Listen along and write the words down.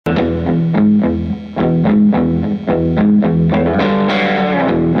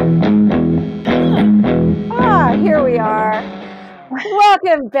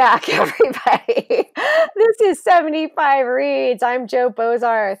Welcome back, everybody. This is 75 Reads. I'm Joe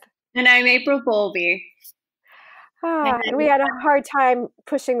Bozarth. And I'm April Bowie. And we had a hard time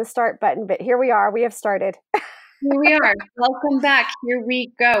pushing the start button, but here we are. We have started. Here we are. Welcome back. Here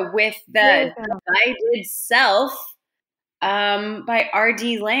we go with The Divided Self by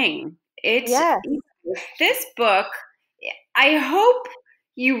R.D. Laing. This book, I hope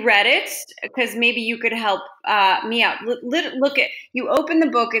you read it because maybe you could help me out. Look at, you open the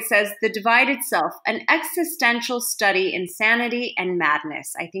book, it says The Divided Self, an existential study in sanity and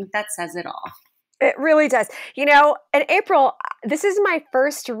madness. I think that says it all. It really does. You know, in April, this is my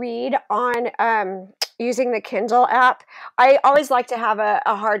first read on using the Kindle app. I always like to have a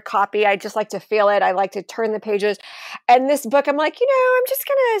hard copy. I just like to feel it. I like to turn the pages. And this book, I'm like, I'm just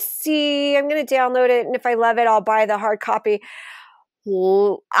going to see. I'm going to download it. And if I love it, I'll buy the hard copy.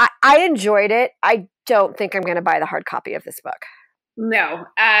 I enjoyed it. I don't think I'm going to buy the hard copy of this book. No,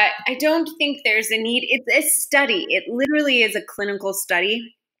 I don't think there's a need. It's a study. It literally is a clinical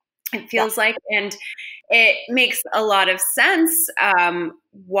study. It feels like, and it makes a lot of sense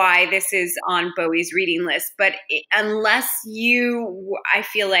why this is on Bowie's reading list. But unless I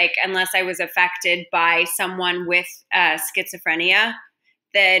was affected by someone with schizophrenia,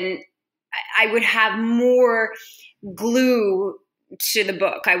 then I would have more glue to the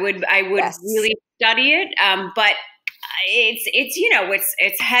book. I would really study it. But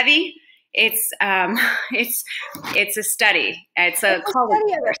it's heavy. It's a study. It's a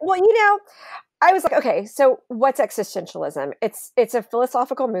study of it. Well, I was like, okay, so what's existentialism? It's a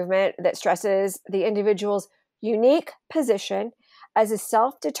philosophical movement that stresses the individual's unique position as a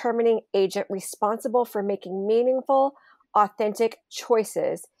self-determining agent responsible for making meaningful, authentic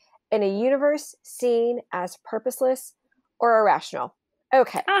choices in a universe seen as purposeless or irrational.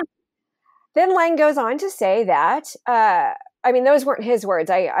 Okay. Then Laing goes on to say that, those weren't his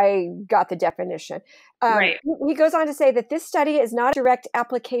words. I got the definition. Right. He goes on to say that this study is not a direct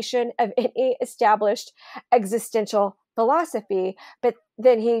application of any established existential philosophy, but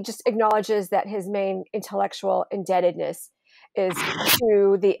then he just acknowledges that his main intellectual indebtedness is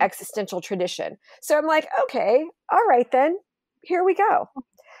to the existential tradition. So I'm like, okay, all right then, here we go.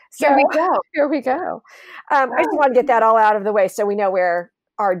 Here we go. I just want to get that all out of the way so we know where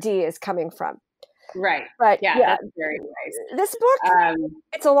RD is coming from. Right. But yeah, that's very nice. This book,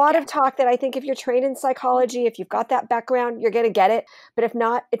 it's a lot of talk that I think if you're trained in psychology, if you've got that background, you're going to get it. But if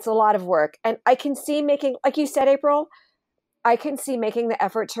not, it's a lot of work. And I can see making, like you said, April, I can see making the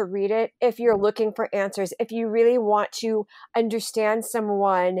effort to read it if you're looking for answers, if you really want to understand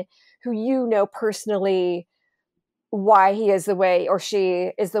someone who personally why he is the way or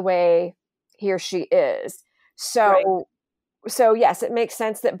she is the way he or she is. So yes, it makes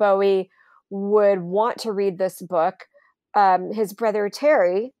sense that Bowie would want to read this book. His brother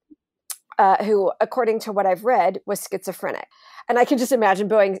Terry, who, according to what I've read, was schizophrenic. And I can just imagine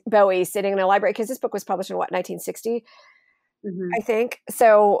Bowie sitting in a library, because this book was published in 1960, I think.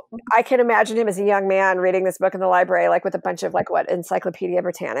 So I can imagine him as a young man reading this book in the library, like with a bunch of Encyclopedia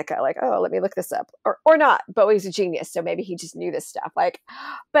Britannica, like, oh, let me look this up. Or not. Bowie's a genius, so maybe he just knew this stuff. But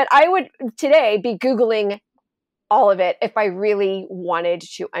I would today be Googling all of it. If I really wanted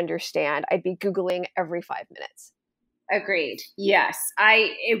to understand, I'd be Googling every 5 minutes. Agreed. Yes.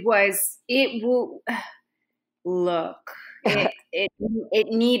 It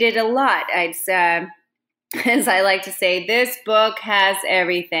needed a lot. As I like to say, this book has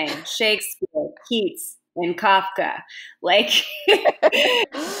everything. Shakespeare, Keats, and Kafka.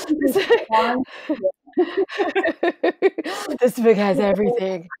 This book has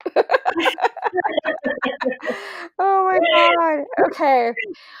everything. Oh my God. Okay.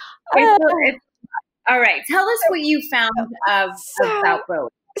 All right. Tell us what you found about Bowie.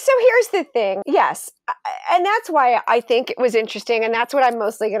 So here's the thing. Yes. And that's why I think it was interesting. And that's what I'm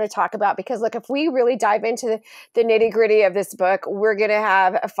mostly going to talk about. Because if we really dive into the nitty gritty of this book, we're going to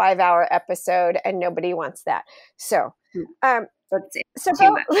have a 5-hour episode and nobody wants that. So,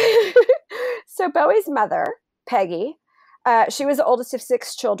 so Bowie's mother, Peggy, she was the oldest of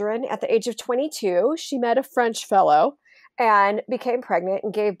 6 children. At the age of 22, she met a French fellow and became pregnant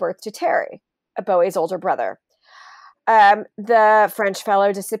and gave birth to Terry, Bowie's older brother. The French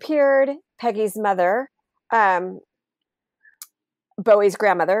fellow disappeared. Peggy's mother, Bowie's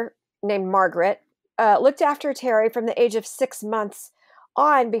grandmother, named Margaret, looked after Terry from the age of 6 months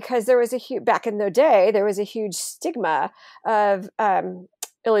on, because there was back in the day, there was a huge stigma of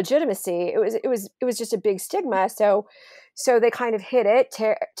illegitimacy. It was just a big stigma. So they kind of hid it.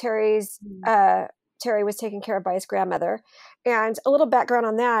 Terry was taken care of by his grandmother. And a little background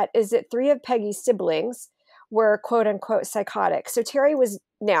on that is that 3 of Peggy's siblings were quote unquote psychotic. So Terry was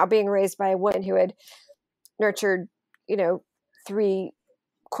now being raised by a woman who had nurtured, 3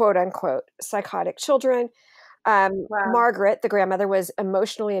 quote unquote psychotic children. Margaret, the grandmother, was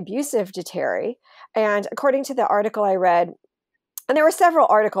emotionally abusive to Terry. And according to the article I read, and there were several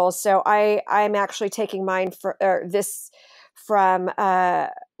articles, so I'm actually taking mine this from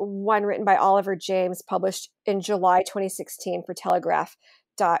one written by Oliver James, published in July 2016 for telegraph.co.uk,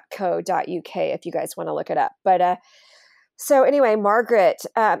 if you guys want to look it up. But so anyway, Margaret,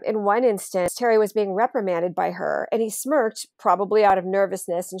 in one instance, Terry was being reprimanded by her, and he smirked, probably out of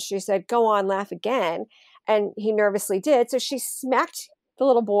nervousness, and she said, "Go on, laugh again." And he nervously did. So she smacked the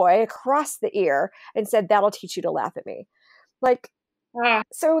little boy across the ear and said, "That'll teach you to laugh at me."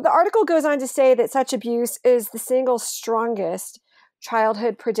 So the article goes on to say that such abuse is the single strongest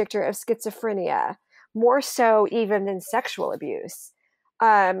childhood predictor of schizophrenia, more so even than sexual abuse.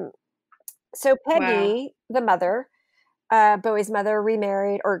 So Peggy, the mother, Bowie's mother,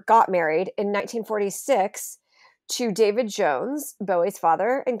 remarried or got married in 1946 to David Jones, Bowie's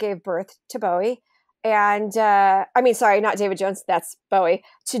father, and gave birth to Bowie. And not David Jones, that's Bowie,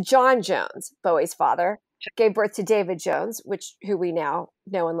 to John Jones, Bowie's father, gave birth to David Jones, who we now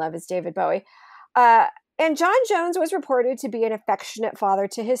know and love as David Bowie. And John Jones was reported to be an affectionate father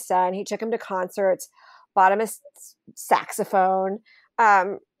to his son. He took him to concerts, bought him a saxophone.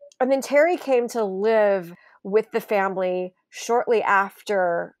 And then Terry came to live with the family shortly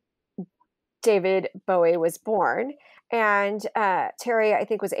after David Bowie was born. And Terry, I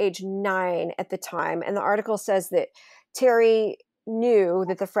think, was age 9 at the time. And the article says that Terry knew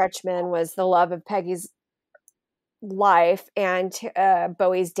that the Frenchman was the love of Peggy's life, and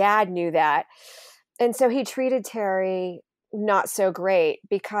Bowie's dad knew that. And so he treated Terry not so great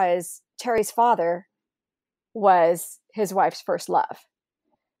because Terry's father was his wife's first love.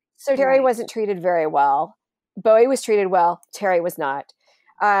 So Terry wasn't treated very well. Bowie was treated well. Terry was not.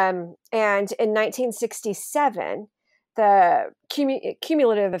 And in 1967, the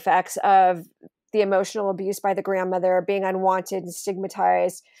cumulative effects of the emotional abuse by the grandmother, being unwanted and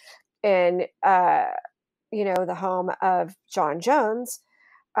stigmatized in, the home of John Jones,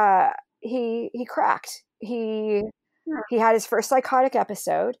 he cracked. He had his first psychotic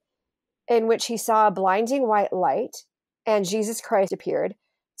episode in which he saw a blinding white light and Jesus Christ appeared,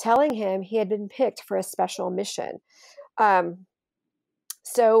 telling him he had been picked for a special mission.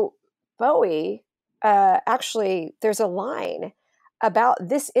 So Bowie, actually, there's a line about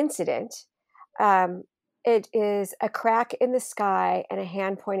this incident. It is a crack in the sky and a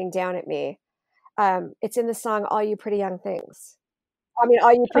hand pointing down at me. It's in the song "All You Pretty Young Things." All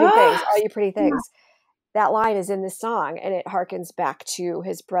You Pretty Things, All You Pretty Things. That line is in the song, and it harkens back to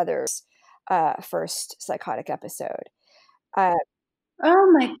his brother's first psychotic episode. Oh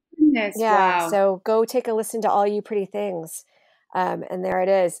my goodness. Yeah, wow. So go take a listen to All You Pretty Things. And there it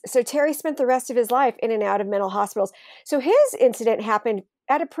is. So Terry spent the rest of his life in and out of mental hospitals. So his incident happened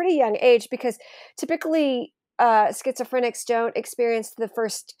at a pretty young age, because typically schizophrenics don't experience the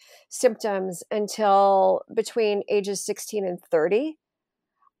first symptoms until between ages 16 and 30.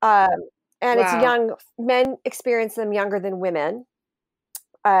 It's young. Men experience them younger than women.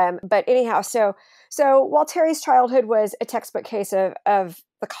 But anyhow, so while Terry's childhood was a textbook case of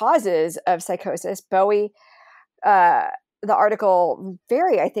the causes of psychosis, Bowie, the article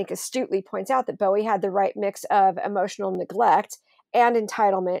very, I think, astutely points out that Bowie had the right mix of emotional neglect and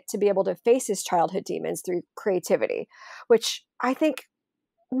entitlement to be able to face his childhood demons through creativity, which I think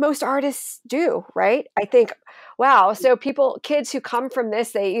most artists do, right? I think, wow. So kids who come from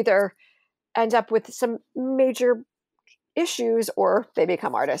this, they either end up with some major issues or they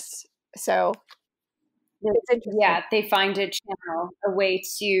become artists. So it's interesting. Yeah, they find a channel, a way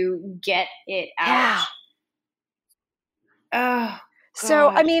to get it out. Oh, so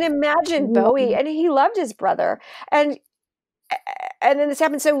imagine Bowie, and he loved his brother, and then this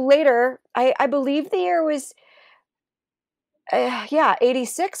happened. So later, I believe the year was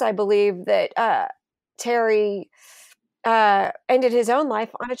 86. I believe that Terry ended his own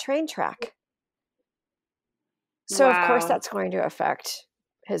life on a train track. So of course that's going to affect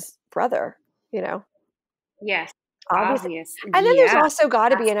his brother, Yes, obviously. And then there's also got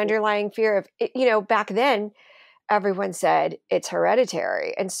to be an underlying fear of, back then everyone said it's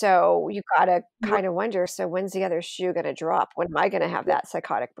hereditary. And so you got to kind of wonder, so when's the other shoe going to drop? When am I going to have that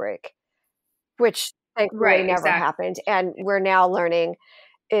psychotic break? Which thankfully never happened. And we're now learning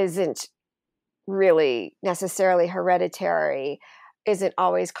isn't really necessarily hereditary, isn't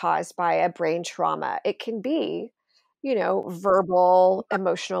always caused by a brain trauma. It can be, verbal,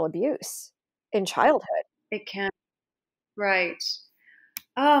 emotional abuse in childhood. It can. Right.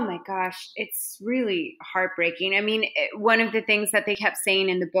 Oh my gosh, it's really heartbreaking. I mean, one of the things that they kept saying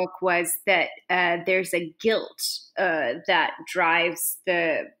in the book was that there's a guilt that drives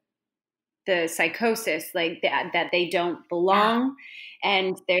the psychosis, like that they don't belong,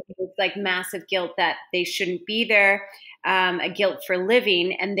 and there's this like massive guilt that they shouldn't be there, a guilt for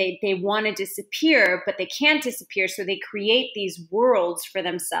living, and they want to disappear, but they can't disappear, so they create these worlds for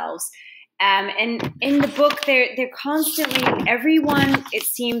themselves. And in the book, they're constantly, everyone, it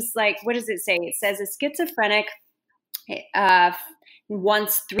seems like, what does it say? It says a schizophrenic uh,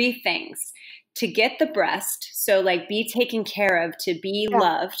 wants three things: to get the breast, so like be taken care of, to be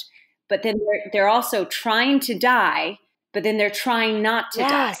loved, but then they're also trying to die, but then they're trying not to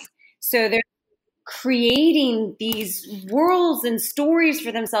die. So they're creating these worlds and stories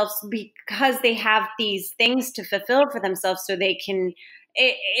for themselves because they have these things to fulfill for themselves, so they can.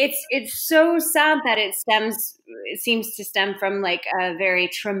 It's so sad that it seems to stem from like very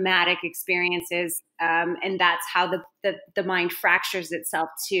traumatic experiences, and that's how the mind fractures itself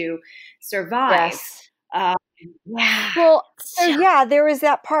to survive. Yeah. Well, so yeah, there was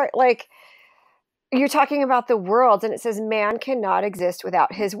that part, like you're talking about the worlds, and it says man cannot exist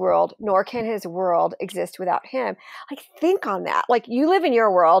without his world, nor can his world exist without him. Like, think on that. Like, you live in your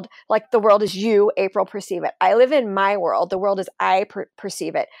world, like the world is you, April, perceive it. I live in my world. The world is I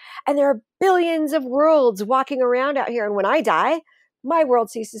perceive it. And there are billions of worlds walking around out here. And when I die, my world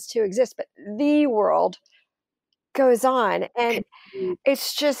ceases to exist, but the world goes on. And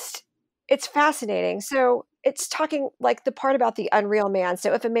it's just, it's fascinating. So it's talking like the part about the unreal man.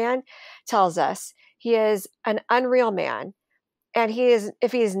 So if a man tells us he is an unreal man, and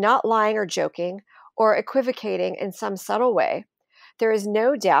if he is not lying or joking or equivocating in some subtle way, there is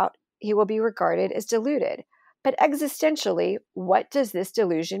no doubt he will be regarded as deluded. But existentially, what does this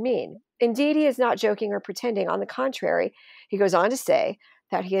delusion mean? Indeed, he is not joking or pretending. On the contrary, he goes on to say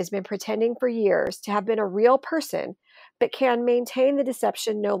that he has been pretending for years to have been a real person, but can maintain the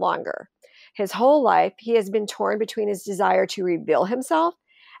deception no longer. His whole life, he has been torn between his desire to reveal himself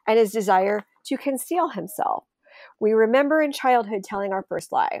and his desire to conceal himself. We remember in childhood telling our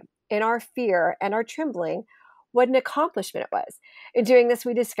first lie. In our fear and our trembling, what an accomplishment it was. In doing this,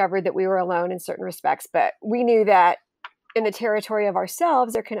 we discovered that we were alone in certain respects, but we knew that in the territory of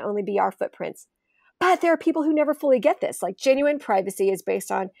ourselves, there can only be our footprints. But there are people who never fully get this. Like, genuine privacy is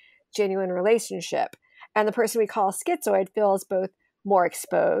based on genuine relationship. And the person we call a schizoid feels both more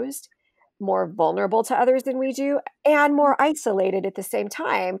exposed, more vulnerable to others than we do, and more isolated at the same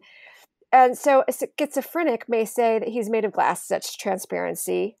time. And so a schizophrenic may say that he's made of glass, such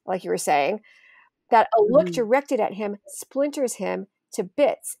transparency, like you were saying, that a look directed at him splinters him to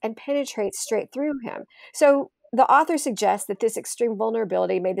bits and penetrates straight through him. So the author suggests that this extreme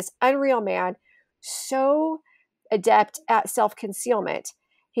vulnerability made this unreal man so adept at self-concealment.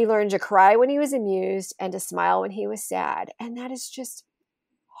 He learned to cry when he was amused and to smile when he was sad. And that is just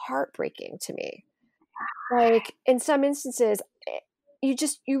heartbreaking to me. Like, in some instances,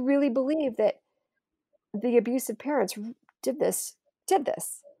 you really believe that the abusive parents did this.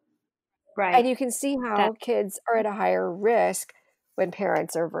 Right. And you can see how kids are at a higher risk when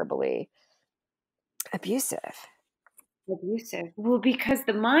parents are verbally abusive. Well, because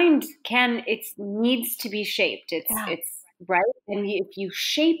the mind needs to be shaped. It's right. And if you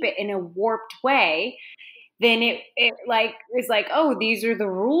shape it in a warped way, then it like is like, oh, these are the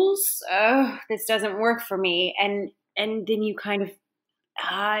rules. Oh, this doesn't work for me. And then you kind of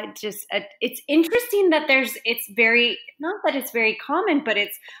it's interesting that it's very, not that it's very common, but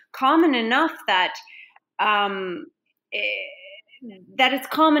it's common enough that that it's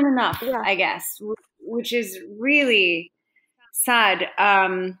common enough, I guess, which is really sad.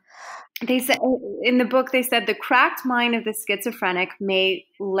 They said in the book, they said the cracked mind of the schizophrenic may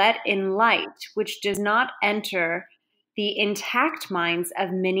let in light, which does not enter the intact minds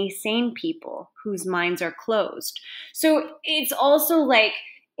of many sane people whose minds are closed. So it's also like,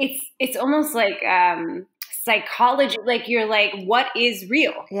 it's almost like psychology. Like, you're like, what is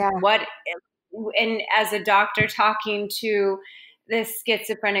real? And as a doctor talking to this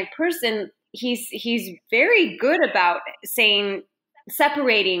schizophrenic person, he's very good about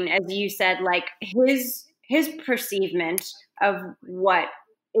separating, as you said, like his perceivement of what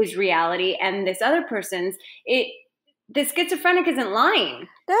is reality and this other person's. The schizophrenic isn't lying.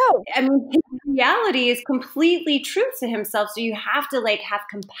 No. I mean, his reality is completely true to himself. So you have to like have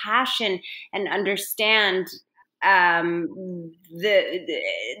compassion and understand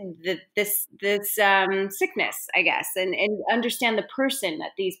this sickness, I guess, and understand the person,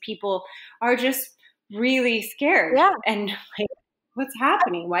 that these people are just really scared. Yeah. And like, what's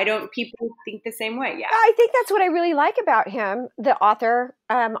happening? Why don't people think the same way? Yeah. I think that's what I really like about him, the author,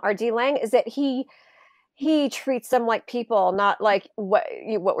 R.D. Laing, is that he treats them like people, not like what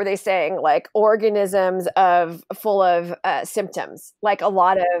were they saying? Like organisms full of symptoms, like a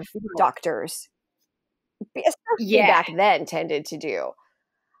lot of doctors, especially back then, tended to do.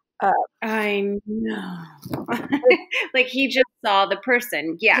 I know. Like he just saw the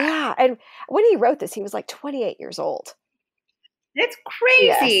person. Yeah. Yeah. And when he wrote this, he was like 28 years old. It's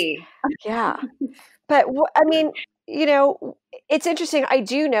crazy. Yes. Yeah. But I mean, it's interesting. I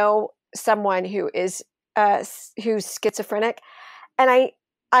do know someone who is who's schizophrenic, and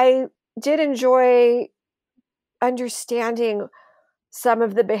I did enjoy understanding some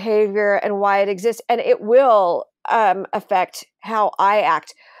of the behavior and why it exists, and it will affect how I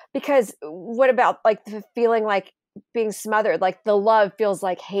act. Because what about like the feeling like being smothered? Like the love feels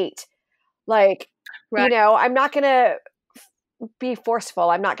like hate. Like, right. I'm not going to be forceful.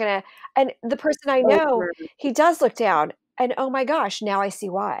 I'm not going to. And the person I know, he does look down and, oh my gosh, now I see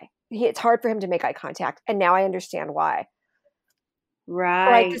why. It's hard for him to make eye contact. And now I understand why.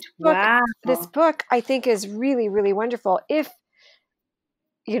 Right. Like this book, I think, is really, really wonderful. If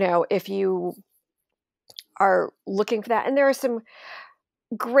you are looking for that. And there are some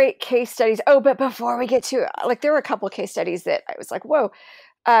great case studies. Oh, but before we get to there were a couple of case studies that I was like, whoa.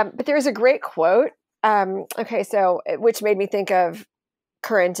 But there's a great quote. Which made me think of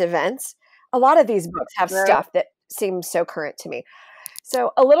current events. A lot of these books have stuff that seems so current to me.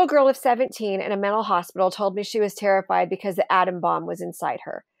 So a little girl of 17 in a mental hospital told me she was terrified because the atom bomb was inside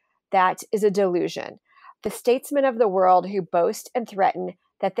her. That is a delusion. The statesmen of the world who boast and threaten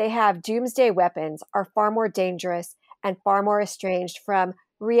that they have doomsday weapons are far more dangerous and far more estranged from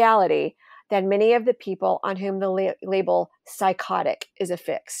reality than many of the people on whom the label psychotic is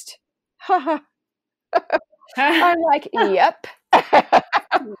affixed. I'm like, yep.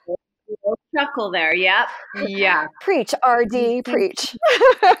 Chuckle there. Yep. Yeah. Preach, RD, preach.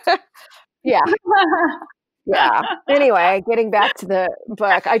 Yeah. Yeah. Anyway, getting back to the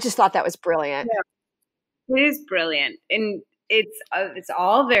book, I just thought that was brilliant. Yeah. It is brilliant. And it's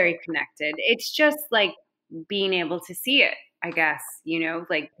all very connected. It's just like being able to see it, I guess,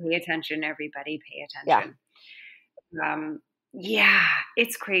 like pay attention, everybody pay attention. Yeah,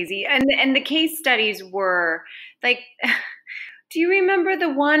 it's crazy. And the case studies were like, do you remember the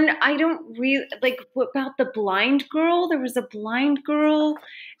one? I don't really about the blind girl. There was a blind girl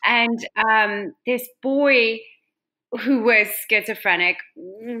and this boy who was schizophrenic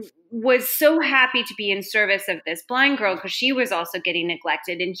was so happy to be in service of this blind girl because she was also getting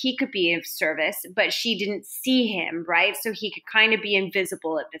neglected and he could be of service, but she didn't see him, right? So he could kind of be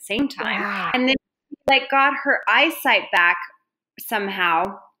invisible at the same time. Wow. And then got her eyesight back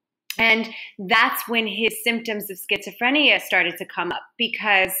somehow. And that's when his symptoms of schizophrenia started to come up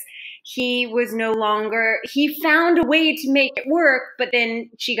because he found a way to make it work, but then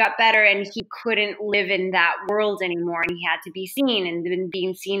she got better and he couldn't live in that world anymore and he had to be seen, and then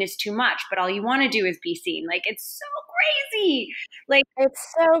being seen is too much, but all you want to do is be seen. It's so crazy.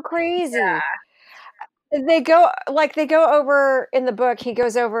 It's so crazy. Yeah. They go over in the book, he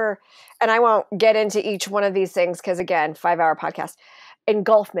goes over, and I won't get into each one of these things because again, 5-hour podcast.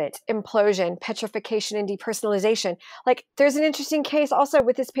 Engulfment, implosion, petrification, and depersonalization. There's an interesting case also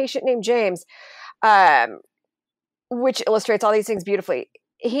with this patient named James, which illustrates all these things beautifully.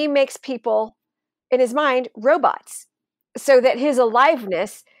 He makes people in his mind robots so that his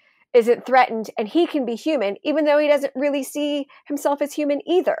aliveness isn't threatened and he can be human, even though he doesn't really see himself as human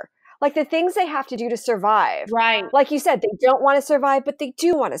either. The things they have to do to survive. Right. Like you said, they don't want to survive, but they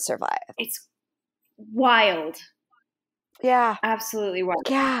do want to survive. It's wild. Yeah. Absolutely wild.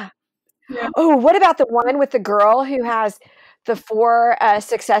 Yeah. Oh, what about the one with the girl who has the 4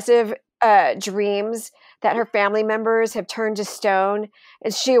 successive dreams that her family members have turned to stone?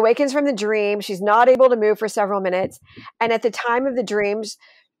 And she awakens from the dream. She's not able to move for several minutes. And at the time of the dreams,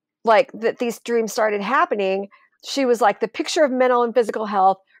 that these dreams started happening, she was the picture of mental and physical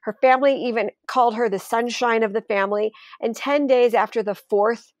health. Her family even called her the sunshine of the family. And 10 days after the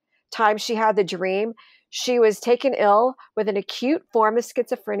 4th time she had the dream, she was taken ill with an acute form of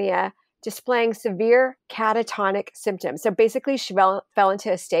schizophrenia, displaying severe catatonic symptoms. So basically, she fell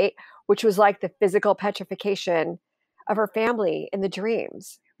into a state which was like the physical petrification of her family in the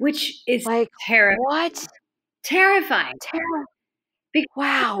dreams. Which is terrifying. What? Terrifying.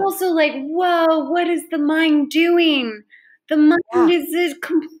 Wow. Also whoa, what is the mind doing? The mind is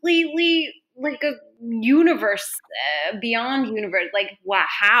completely a universe beyond universe. Wow,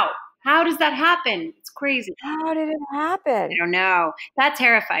 how does that happen? It's crazy. How did it happen? I don't know. That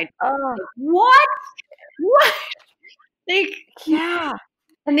terrified me. Oh. What? Like, Yeah.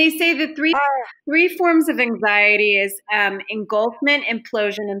 and they say the three forms of anxiety is engulfment,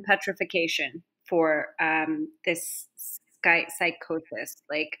 implosion, and petrification for this psychosis.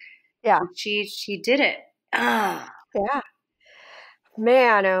 Like, yeah, she did it. yeah.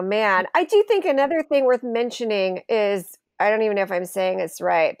 Man, oh man. I do think another thing worth mentioning is, I don't even know if I'm saying this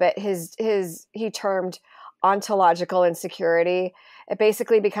right, but he termed ontological insecurity. It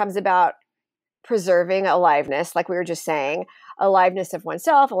basically becomes about preserving aliveness, like we were just saying, aliveness of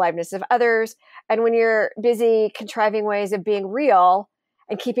oneself, aliveness of others. And when you're busy contriving ways of being real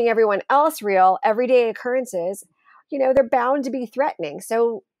and keeping everyone else real, everyday occurrences, they're bound to be threatening.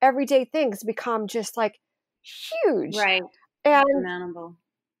 So everyday things become just like huge. Right. And Insurmountable.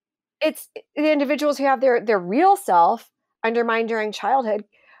 It's the individuals who have their real self undermined during childhood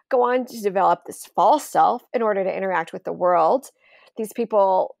go on to develop this false self in order to interact with the world. These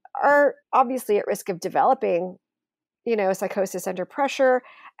people are obviously at risk of developing, psychosis under pressure.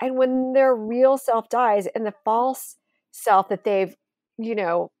 And when their real self dies and the false self that they've,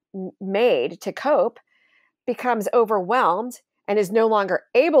 made to cope becomes overwhelmed and is no longer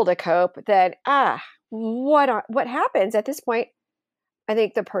able to cope, then what happens at this point? I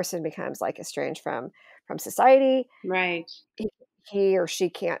think the person becomes like estranged from society. Right. He or she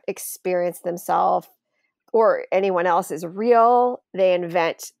can't experience themselves or anyone else as real. They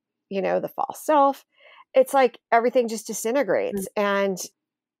invent, the false self. It's like everything just disintegrates. And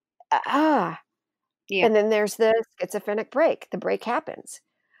yeah. And then there's the schizophrenic break. The break happens.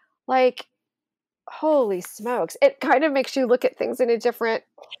 Like, holy smokes. It kind of makes you look at things in a different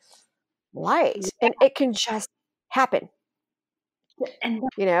light. And it can just happen. And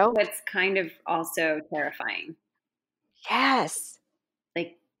what's kind of also terrifying. Yes.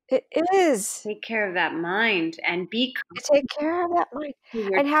 Like, it is. Take care of that mind and be take care of that mind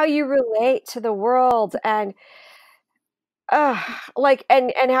and how you relate to the world and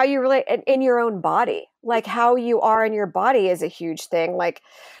and how you relate in your own body, like how you are in your body is a huge thing. Like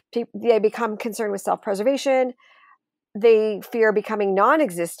they become concerned with self-preservation. They fear becoming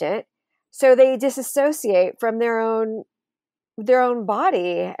non-existent. So they disassociate from their own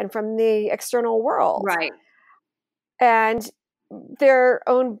body and from the external world. Right. And their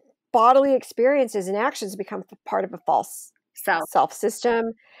own bodily experiences and actions become part of a false self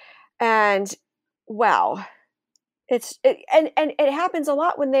system. And wow, and it happens a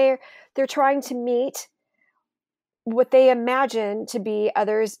lot when they're trying to meet what they imagine to be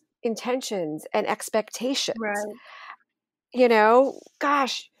others' intentions and expectations. Right.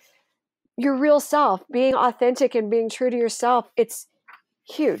 Gosh, your real self, being authentic and being true to yourself, it's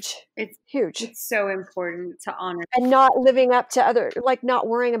huge. It's huge. It's so important to honor. And not living up to not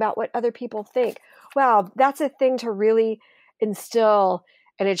worrying about what other people think. Wow, that's a thing to really instill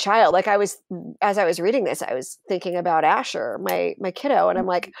in a child. Like as I was reading this, I was thinking about Asher, my kiddo, and I'm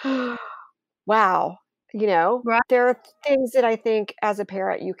like, wow, right. There are things that I think as a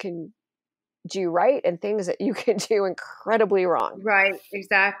parent you can do right and things that you can do incredibly wrong. Right,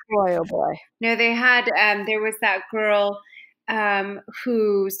 exactly. Boy, oh boy. No, they had, there was that girl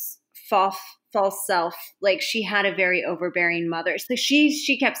whose false self, like she had a very overbearing mother. So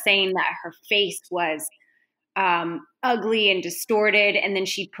she kept saying that her face was ugly and distorted, and then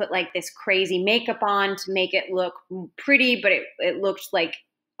she put like this crazy makeup on to make it look pretty, but it looked like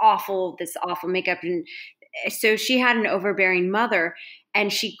awful, this awful makeup. And so she had an overbearing mother,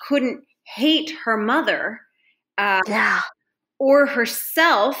 and she couldn't hate her mother or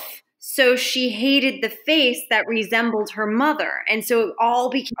herself, so she hated the face that resembled her mother. And so it all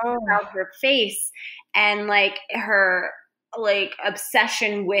became about her face and like her like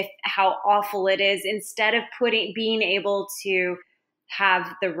obsession with how awful it is, instead of being able to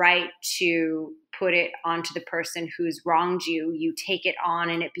have the right to put it onto the person who's wronged you. You take it on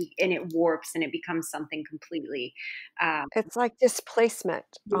and it warps and it becomes something completely. It's like displacement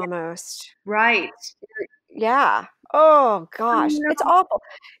almost. Right. Yeah. Oh gosh, it's awful.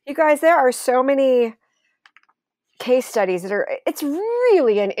 You guys, there are so many case studies it's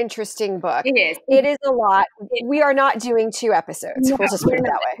really an interesting book. It is a lot. We are not doing 2 episodes. We'll just put it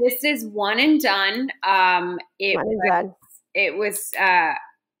that way. This is one and done. It was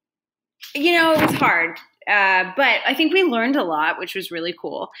it was hard. But I think we learned a lot, which was really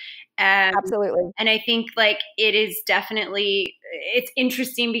cool. Absolutely. And I think like it is definitely, it's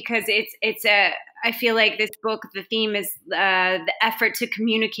interesting because I feel like this book, the theme is the effort to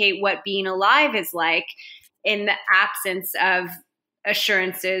communicate what being alive is like in the absence of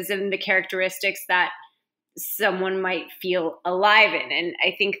assurances and the characteristics that someone might feel alive in. And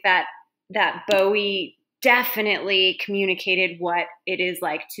I think that Bowie definitely communicated what it is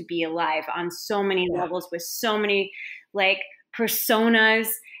like to be alive on so many levels, with so many like personas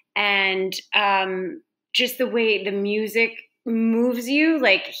and just the way the music moves you.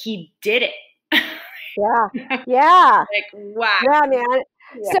 Like he did it. Yeah. Like, wow. Yeah, man.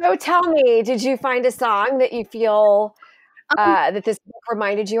 Yeah. So tell me, did you find a song that you feel that this book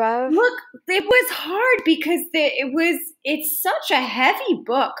reminded you of? Look, it was hard because it's such a heavy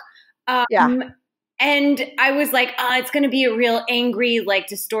book. And I was like, it's going to be a real angry, like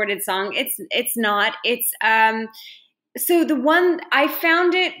distorted song. It's not. It's so the one I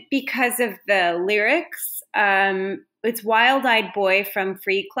found it because of the lyrics. It's Wild Eyed Boy from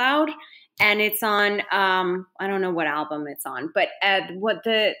Free Cloud, and it's on I don't know what album it's on, but what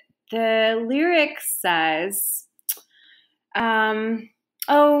the lyrics says,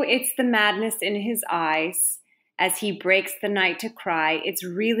 oh, it's the madness in his eyes as he breaks the night to cry. It's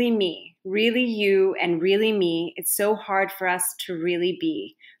really me, really you, and really me. It's so hard for us to really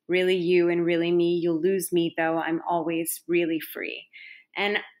be. Really you and really me. You'll lose me, though. I'm always really free.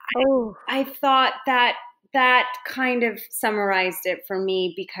 And I thought that kind of summarized it for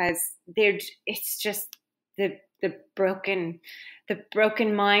me, because it's just the broken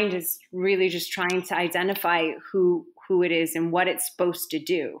mind is really just trying to identify who it is and what it's supposed to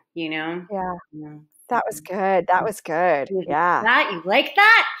do, you know? Yeah. That was good. That was good. Yeah. You like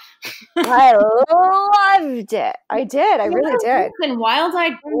that? I loved it. I did. I really did. And Wild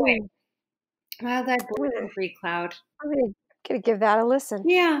Eyed Boy. Wild Eyed Boy from Free Cloud. I'm gonna give that a listen.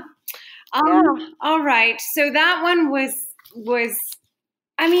 Yeah. All right. So that one was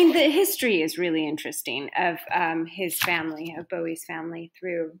I mean, the history is really interesting of his family, of Bowie's family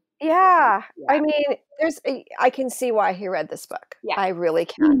through. Yeah. I mean, I can see why he read this book. Yeah. I really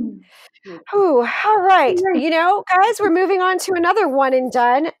can. Ooh, all right. You know, guys, we're moving on to another one and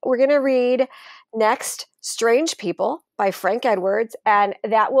done. We're going to read next Strange People by Frank Edwards, and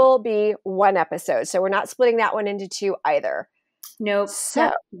that will be one episode. So we're not splitting that one into two either. Nope.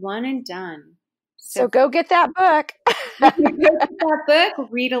 So one and done. So go get that book.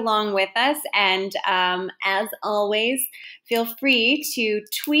 Read along with us. And as always, feel free to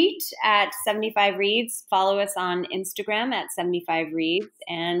tweet at 75 Reads. Follow us on Instagram at 75 Reads.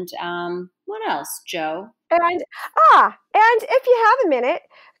 And what else, Joe? And if you have a minute,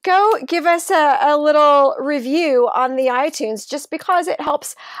 go give us a little review on the iTunes, just because it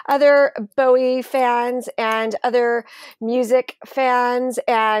helps other Bowie fans and other music fans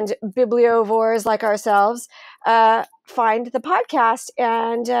and bibliovores like ourselves find the podcast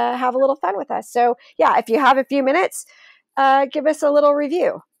and have a little fun with us. So yeah, if you have a few minutes, give us a little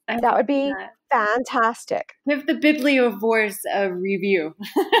review. That would be fantastic. Give the bibliovores a review.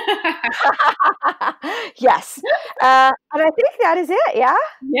 Yes. And I think that is it, yeah?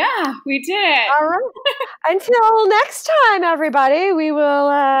 Yeah, we did it. All right. Until next time, everybody, we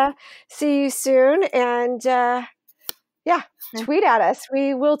will see you soon. And tweet at us.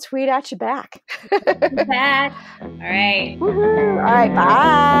 We will tweet at you back. All right. Woo-hoo. All right,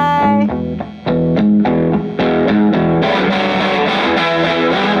 bye.